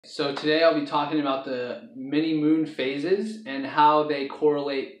So today I'll be talking about the many moon phases and how they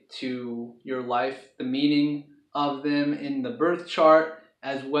correlate to your life, the meaning of them in the birth chart,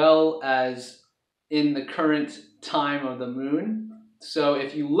 as well as in the current time of the moon. So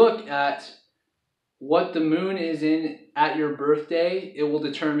if you look at what the moon is in at your birthday, it will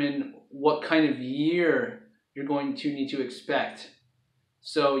determine what kind of year you're going to need to expect.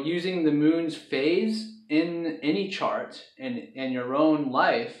 So using the moon's phase in any chart and your own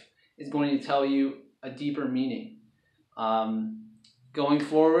life is going to tell you a deeper meaning. Going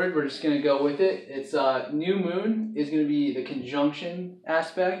forward, we're just going to go with it. It's new moon is going to be the conjunction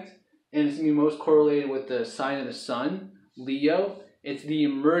aspect, and it's going to be most correlated with the sign of the sun, Leo. It's the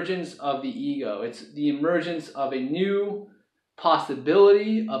emergence of the ego. It's the emergence of a new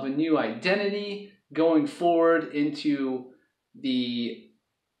possibility, of a new identity going forward into the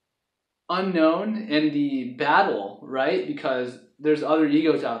unknown and the battle, right? Because there's other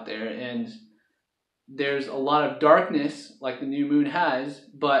egos out there and there's a lot of darkness like the new moon has,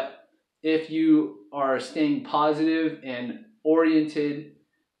 but if you are staying positive and oriented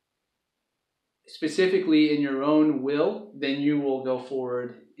specifically in your own will, then you will go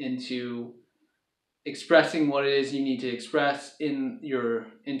forward into expressing what it is you need to express in your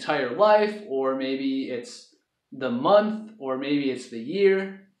entire life, or maybe it's the month, or maybe it's the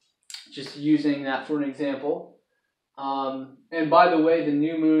year. Just using that for an example. And by the way, the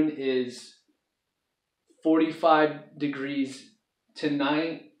new moon is 45 degrees to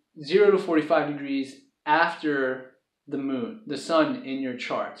 0 to 45 degrees after the moon, the sun in your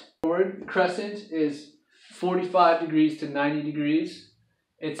chart. Forward crescent is 45 degrees to 90 degrees.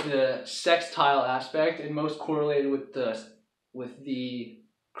 It's the sextile aspect and most correlated with the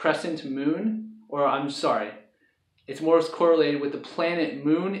crescent moon, or I'm sorry, it's more correlated with the planet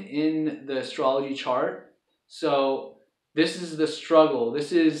moon in the astrology chart. So this is the struggle.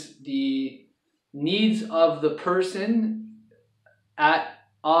 This is the needs of the person at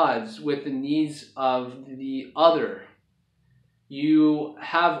odds with the needs of the other. You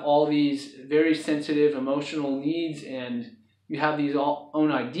have all these very sensitive emotional needs and you have these own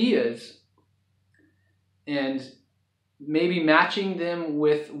ideas, and maybe matching them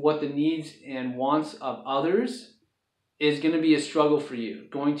with what the needs and wants of others is going to be a struggle for you,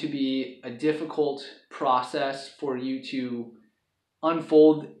 going to be a difficult process for you to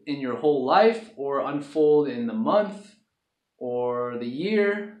unfold in your whole life or unfold in the month or the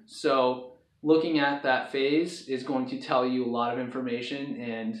year. So looking at that phase is going to tell you a lot of information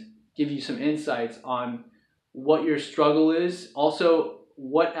and give you some insights on what your struggle is. Also,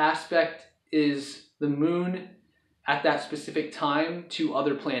 what aspect is the moon at that specific time to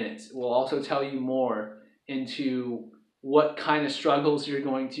other planets. It will also tell you more into what kind of struggles you're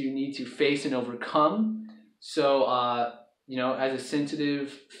going to need to face and overcome. So, as a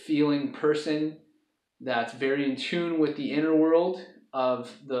sensitive feeling person that's very in tune with the inner world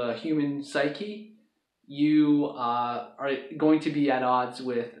of the human psyche, you are going to be at odds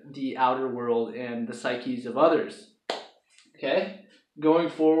with the outer world and the psyches of others. Okay? Going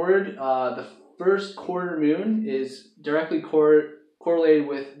forward, the first quarter moon is directly correlated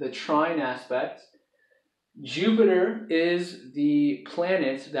with the trine aspect. Jupiter is the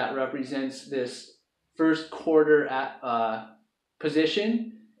planet that represents this first quarter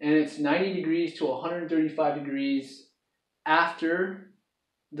position, and it's 90 degrees to 135 degrees after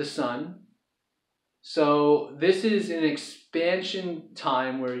the sun. So this is an expansion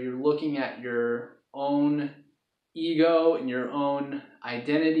time where you're looking at your own ego and your own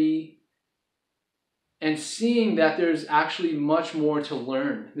identity and seeing that there's actually much more to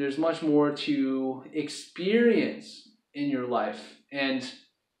learn. There's much more to experience in your life. And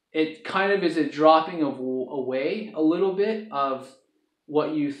it kind of is a dropping away a little bit of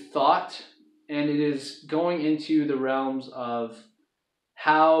what you thought. And it is going into the realms of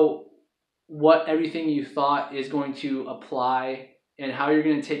what everything you thought is going to apply and how you're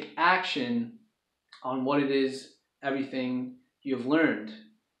going to take action on what it is, everything you've learned.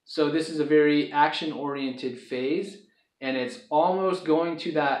 So this is a very action-oriented phase, and it's almost going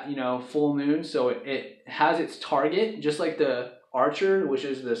to that, full moon. So it has its target, just like the Archer, which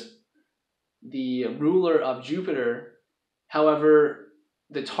is the ruler of Jupiter. However,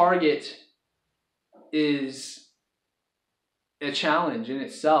 the target is a challenge in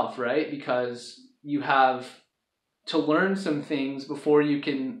itself, right? Because you have to learn some things before you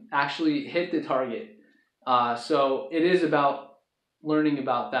can actually hit the target. So it is about learning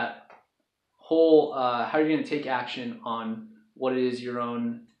about that whole, how you're going to take action on what it is your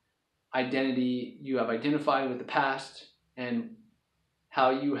own identity you have identified with the past and how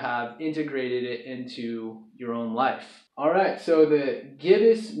you have integrated it into your own life. All right, so the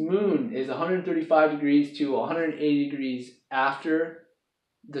gibbous moon is 135 degrees to 180 degrees after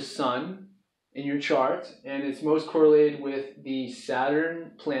the sun in your chart, and it's most correlated with the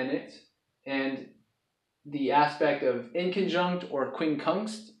Saturn planet and the aspect of inconjunct or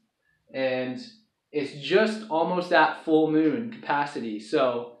quincunxt, and it's just almost at full moon capacity.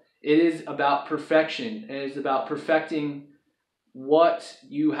 So it is about perfection. It is about perfecting what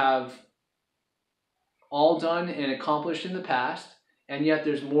you have all done and accomplished in the past, and yet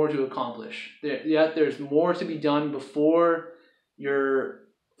there's more to accomplish. Yet there's more to be done before your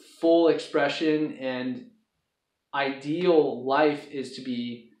full expression and ideal life is to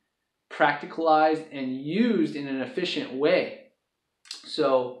be practicalized and used in an efficient way.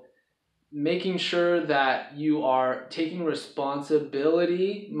 So making sure that you are taking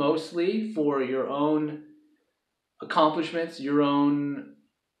responsibility mostly for your own accomplishments, your own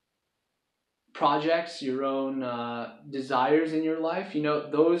projects, your own desires in your life. You know,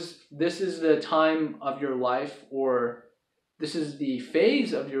 this is the time of your life, or this is the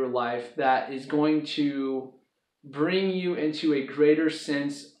phase of your life that is going to bring you into a greater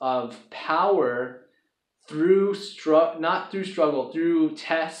sense of power through not through struggle, through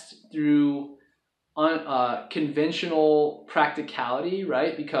test, through conventional practicality,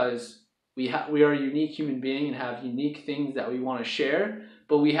 right? Because we are a unique human being and have unique things that we want to share,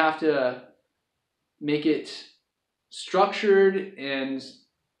 but we have to make it structured and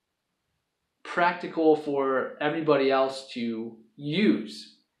practical for everybody else to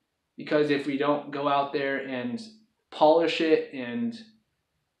use. Because if we don't go out there and polish it and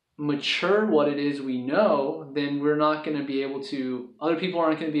mature what it is we know, then we're not going to be able to, other people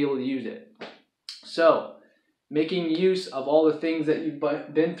aren't going to be able to use it. So making use of all the things that you've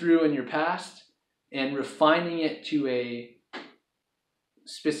been through in your past and refining it to a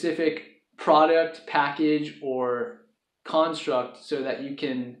specific product, package, or construct so that you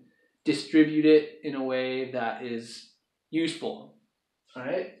can distribute it in a way that is useful. All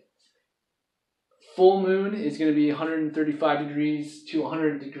right. Full moon is going to be 135 degrees to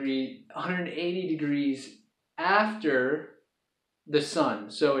 180 degrees after the sun.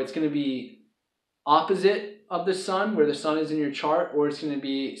 So it's going to be opposite of the sun, where the sun is in your chart, or it's going to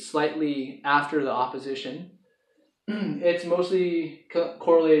be slightly after the opposition. It's mostly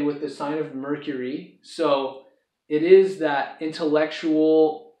correlated with the sign of Mercury. So it is that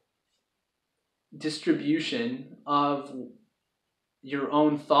intellectual distribution of your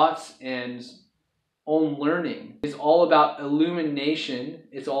own thoughts and own learning. It's all about illumination.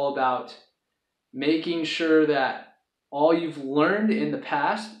 It's all about making sure that all you've learned in the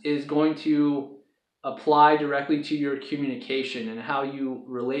past is going to apply directly to your communication and how you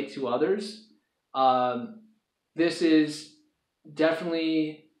relate to others. This is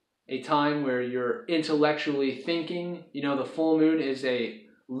definitely a time where you're intellectually thinking. You know, the full moon is a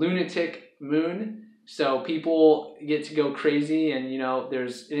lunatic moon, so people get to go crazy, and you know,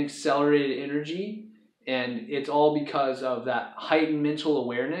 there's an accelerated energy, and it's all because of that heightened mental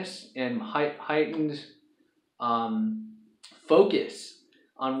awareness and heightened focus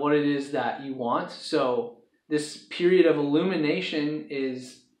on what it is that you want. So this period of illumination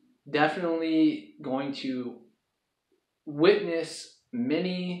is definitely going to witness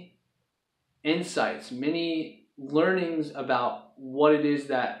many insights, many learnings about what it is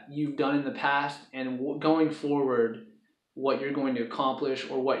that you've done in the past, and going forward, what you're going to accomplish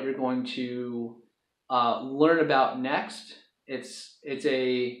or what you're going to learn about next. It's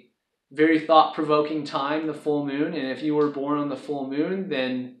a very thought-provoking time, the full moon, and if you were born on the full moon,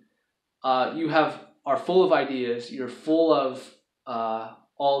 then you are full of ideas. You're full of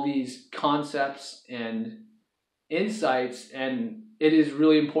all these concepts and insights, and it is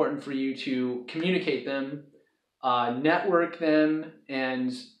really important for you to communicate them, network them,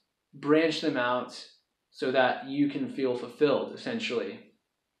 and branch them out so that you can feel fulfilled, essentially.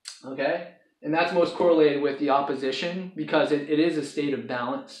 Okay? And that's most correlated with the opposition, because it is a state of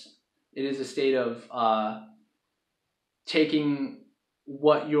balance. It is a state of taking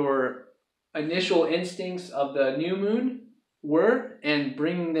what your initial instincts of the new moon were and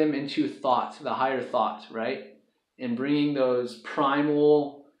bringing them into thought, the higher thought, right? And bringing those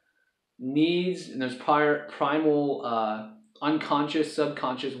primal needs and those primal unconscious,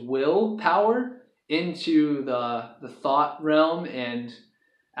 subconscious will power into the thought realm, and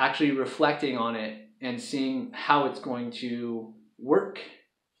actually reflecting on it and seeing how it's going to work.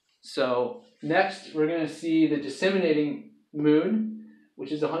 So next, we're going to see the disseminating moon,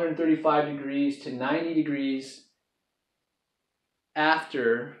 which is 135 degrees to 90 degrees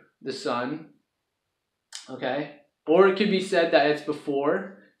after the sun. Okay? Or it could be said that it's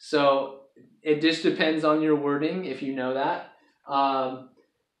before. So it just depends on your wording if you know that.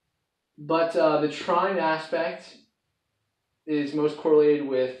 But the trine aspect is most correlated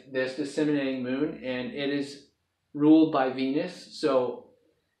with this disseminating moon, and it is ruled by Venus. So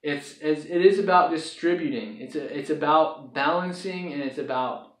it is about distributing. It's about balancing, and it's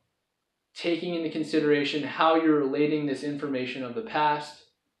about taking into consideration how you're relating this information of the past,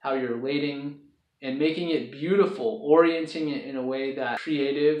 how you're relating, and making it beautiful, orienting it in a way that's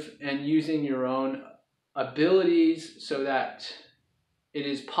creative, and using your own abilities so that it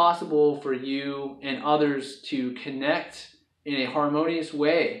is possible for you and others to connect in a harmonious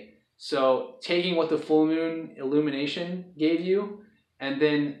way. So taking what the full moon illumination gave you and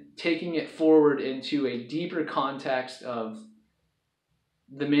then taking it forward into a deeper context of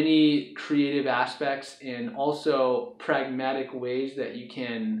the many creative aspects and also pragmatic ways that you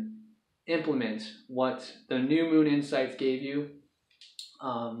can implement what the new moon insights gave you.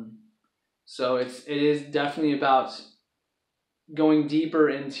 So it is definitely about going deeper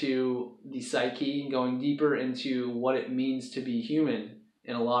into the psyche, going deeper into what it means to be human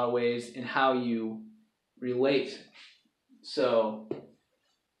in a lot of ways and how you relate. So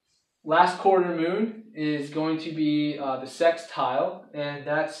last quarter moon is going to be the sextile, and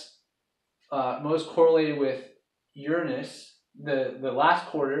that's most correlated with Uranus, the last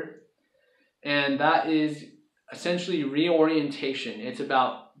quarter, and that is essentially reorientation. It's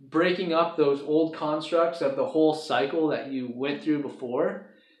about breaking up those old constructs of the whole cycle that you went through before,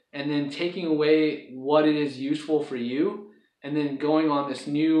 and then taking away what it is useful for you, and then going on this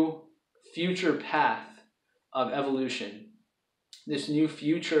new future path of evolution. This new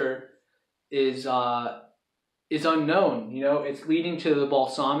future is unknown. You know, it's leading to the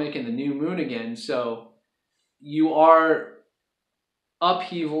balsamic and the new moon again. So you are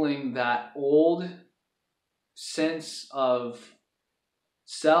upheavaling that old sense of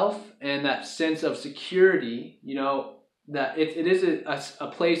self and that sense of security. You know, that it is a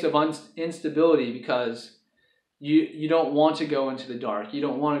place of instability because you don't want to go into the dark. You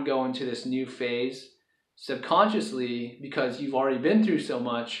don't want to go into this new phase subconsciously because you've already been through so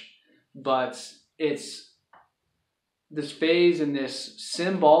much. But it's this phase and this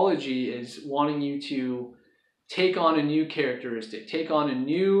symbology is wanting you to take on a new characteristic, take on a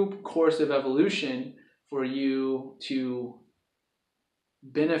new course of evolution for you to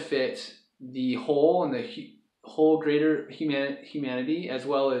benefit the whole and the whole greater humanity, as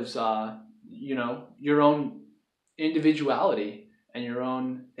well as you know, your own individuality and your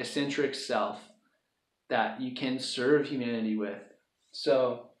own eccentric self that you can serve humanity with.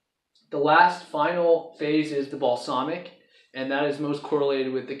 So the last final phase is the balsamic, and that is most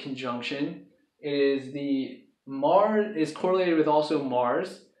correlated with the conjunction. It is the Mars is correlated with also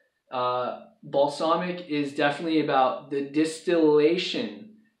Mars. Balsamic is definitely about the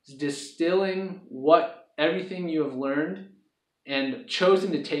distillation. It's distilling everything you have learned and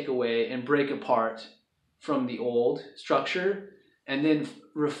chosen to take away and break apart from the old structure, and then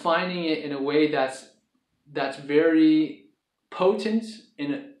refining it in a way that's very potent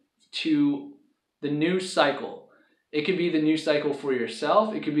to the new cycle. It could be the new cycle for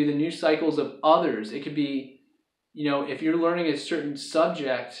yourself. It could be the new cycles of others. It could be, you know, if you're learning a certain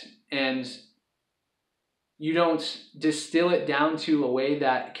subject and you don't distill it down to a way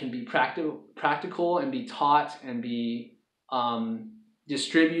that can be practical and be taught and be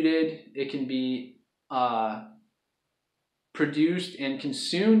distributed. It can be produced and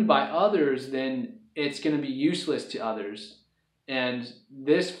consumed by others, then it's going to be useless to others. And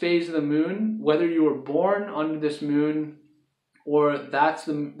this phase of the moon, whether you were born under this moon or that's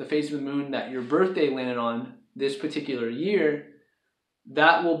the phase of the moon that your birthday landed on this particular year,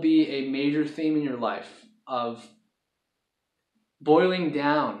 that will be a major theme in your life of boiling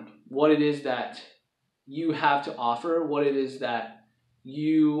down what it is that you have to offer, what it is that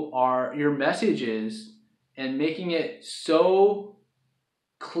your message is, and making it so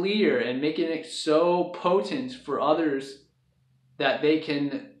clear and making it so potent for others that they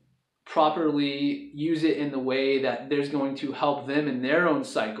can properly use it in the way that there's going to help them in their own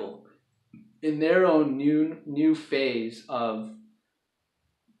cycle, in their own new phase of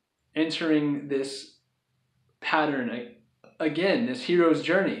entering this pattern again, this hero's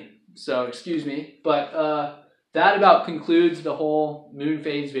journey. So excuse me, but that about concludes the whole moon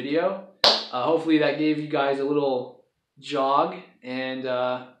phase video. Hopefully that gave you guys a little jog, and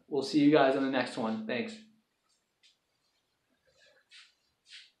we'll see you guys on the next one. Thanks.